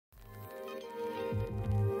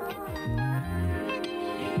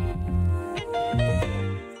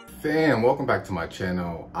Fam, welcome back to my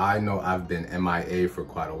channel. I know I've been MIA for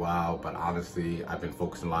quite a while, but honestly, I've been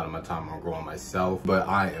focusing a lot of my time on growing myself. But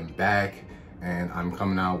I am back and I'm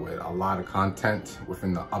coming out with a lot of content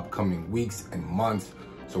within the upcoming weeks and months.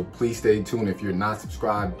 So please stay tuned. If you're not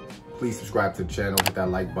subscribed, please subscribe to the channel, hit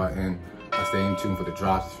that like button. Stay in tune for the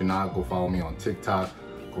drops. If you're not, go follow me on TikTok,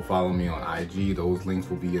 go follow me on IG. Those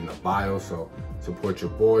links will be in the bio, so support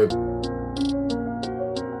your boy.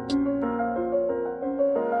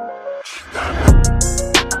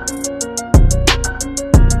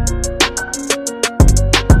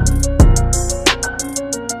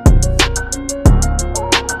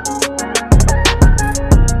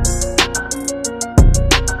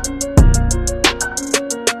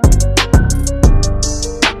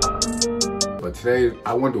 Today,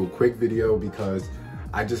 I want to do a quick video because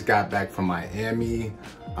I just got back from Miami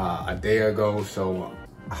a day ago, so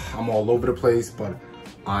I'm all over the place, but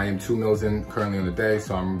I am 2 meals in currently on the day,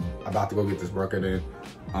 so I'm about to go get this workout in,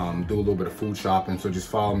 do a little bit of food shopping, so just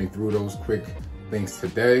follow me through those quick things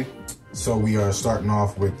today. So we are starting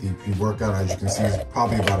off with the pre-workout. As you can see, it's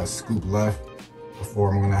probably about a scoop left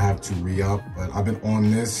before I'm gonna have to re-up, but I've been on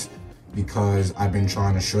this because I've been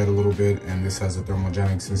trying to shred a little bit, and this has the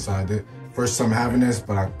thermogenics inside it. First time having this,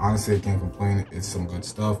 but I honestly can't complain. It's some good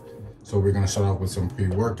stuff. So we're gonna start off with some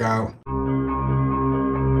pre-workout.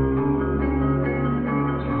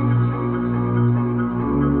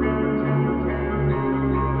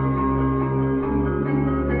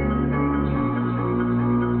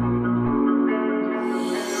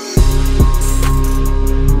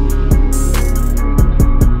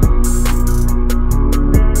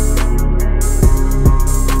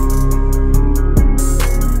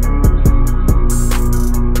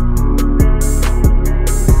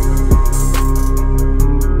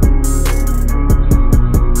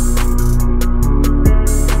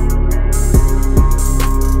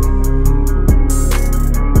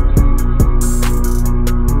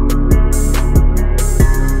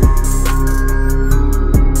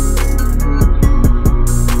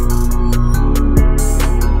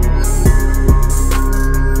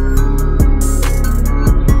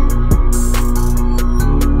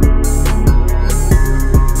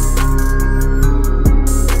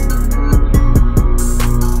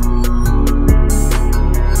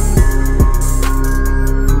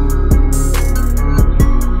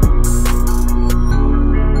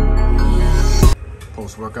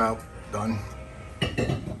 Workout done.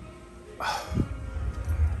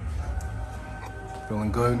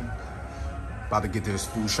 Feeling good. About to get this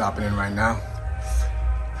food shopping in right now.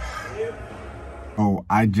 Oh,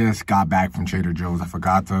 I just got back from Trader Joe's. I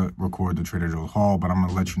forgot to record the Trader Joe's haul, but I'm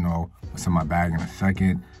gonna let you know what's in my bag in a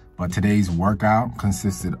second. But today's workout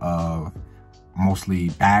consisted of mostly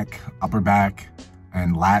back, upper back,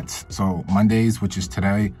 and lats. So Mondays, which is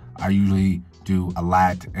today, I usually do a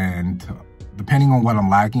lat, and depending on what I'm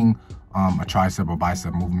lacking, a tricep or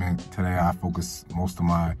bicep movement. Today I focus most of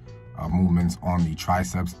my movements on the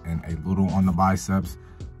triceps and a little on the biceps.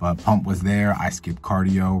 But pump was there. I skipped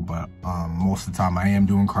cardio, but most of the time I am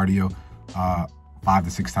doing cardio 5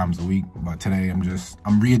 to 6 times a week. But today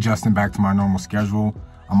I'm readjusting back to my normal schedule.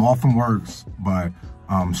 I'm off from works, but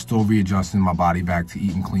still readjusting my body back to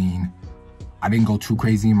eating clean. I didn't go too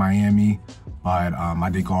crazy in Miami, but I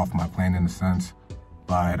did go off my plan in a sense.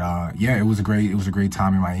 But yeah, it was a great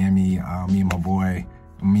time in Miami.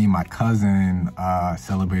 Me and my cousin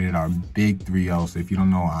celebrated our big 3-0. So if you don't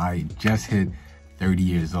know, I just hit 30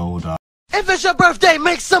 years old. If it's your birthday,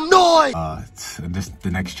 make some noise! Just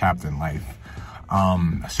the next chapter in life.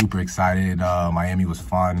 Super excited. Miami was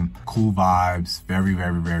fun, cool vibes,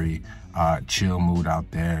 very chill mood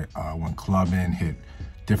out there. Went clubbing, hit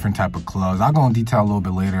different type of clubs. I'll go in detail a little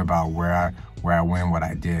bit later about where I went, what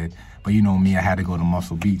I did. But you know me, I had to go to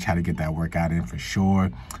Muscle Beach, had to get that workout in for sure.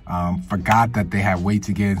 Forgot that they had weights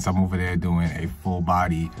again, so I'm over there doing a full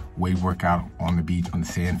body weight workout on the beach when the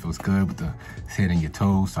sand feels good with the sand in your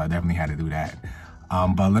toes, so I definitely had to do that.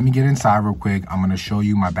 But let me get inside real quick. I'm gonna show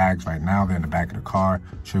you my bags right now. They're in the back of the car.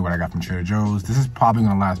 Show you what I got from Trader Joe's. This is probably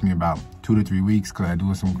gonna last me about 2 to 3 weeks because I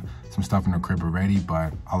do some stuff in the crib already,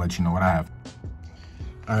 but I'll let you know what I have.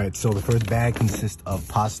 All right, so the first bag consists of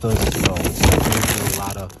pasta. So there's a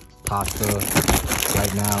lot of pasta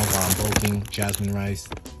right now while I'm bulking. Jasmine rice,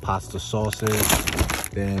 pasta sauces.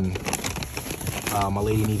 Then my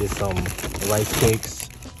lady needed some rice cakes.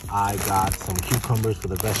 I got some cucumbers for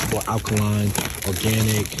the vegetable, alkaline,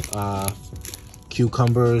 organic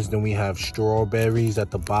cucumbers. Then we have strawberries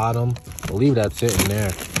at the bottom. I believe that's it in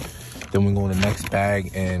there. Then we go in the next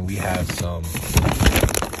bag and we have some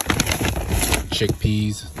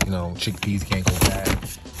chickpeas. You know, chickpeas can't go bad.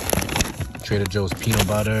 Trader Joe's peanut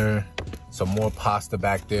butter, some more pasta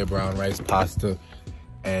back there, brown rice pasta,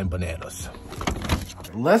 and bananas.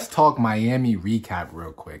 Let's talk Miami recap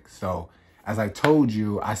real quick. So, as I told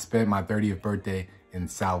you, I spent my 30th birthday in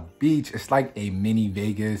South Beach. It's like a mini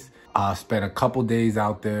Vegas. Spent a couple days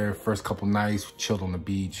out there. First couple nights, chilled on the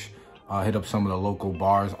beach. Hit up some of the local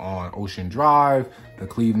bars on Ocean Drive, the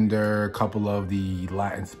Clevelander, a couple of the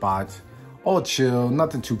Latin spots. All chill,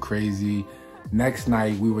 nothing too crazy. Next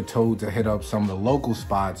night, we were told to hit up some of the local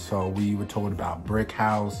spots. So we were told about Brick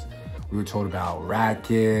House. We were told about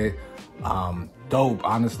Racket. Dope,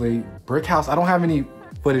 honestly. Brick House, I don't have any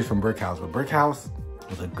footage from Brick House, but Brick House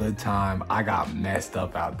was a good time. I got messed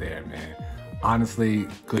up out there, man. Honestly,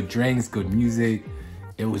 good drinks, good music.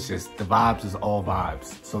 It was just, the vibes was all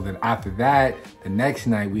vibes. So then after that, the next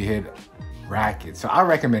night we hit Racket. So I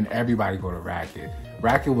recommend everybody go to Racket.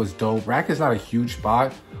 Racket was dope. Racket's not a huge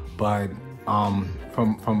spot, but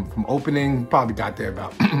from opening, probably got there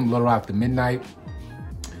about a little after midnight.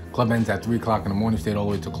 Club ends at 3 o'clock in the morning, stayed all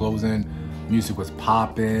the way to closing. Music was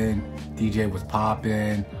popping, DJ was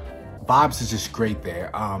popping. Vibes is just great there.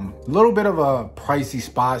 A little bit of a pricey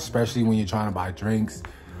spot, especially when you're trying to buy drinks,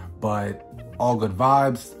 but all good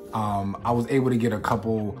vibes. I was able to get 2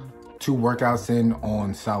 workouts in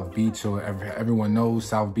on South Beach. So everyone knows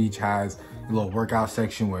South Beach has a little workout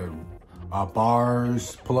section with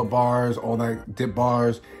bars, pull-up bars, all that, dip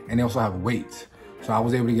bars, and they also have weights. So I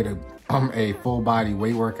was able to get a full body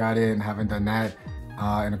weight workout in. Haven't done that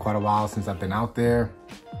in quite a while since I've been out there.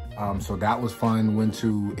 So that was fun.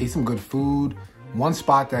 Ate some good food. One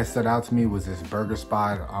spot that stood out to me was this burger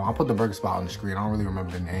spot. I'll put the burger spot on the screen. I don't really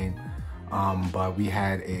remember the name. But we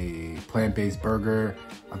had a plant-based burger.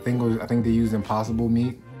 I think they used Impossible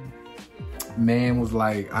meat. Man was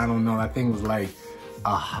like, I don't know, that thing was like,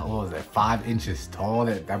 what was that, 5 inches tall.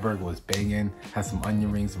 That burger was banging. Had some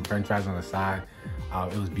onion rings, some french fries on the side.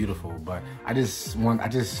 It was beautiful. But I just want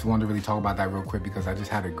to really talk about that real quick because I just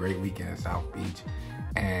had a great weekend in South Beach.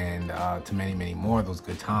 And to many more of those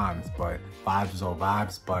good times. But vibes was all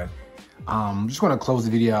vibes. But I'm just gonna close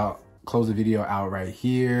the video out right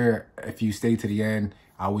here. If you stay to the end,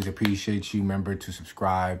 I always appreciate you. Remember to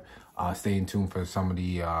subscribe. Stay in tune for some of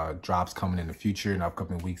the drops coming in the future in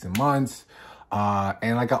upcoming weeks and months.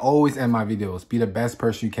 And like I always end my videos, be the best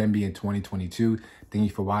person you can be in 2022. Thank you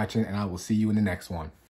for watching, and I will see you in the next one.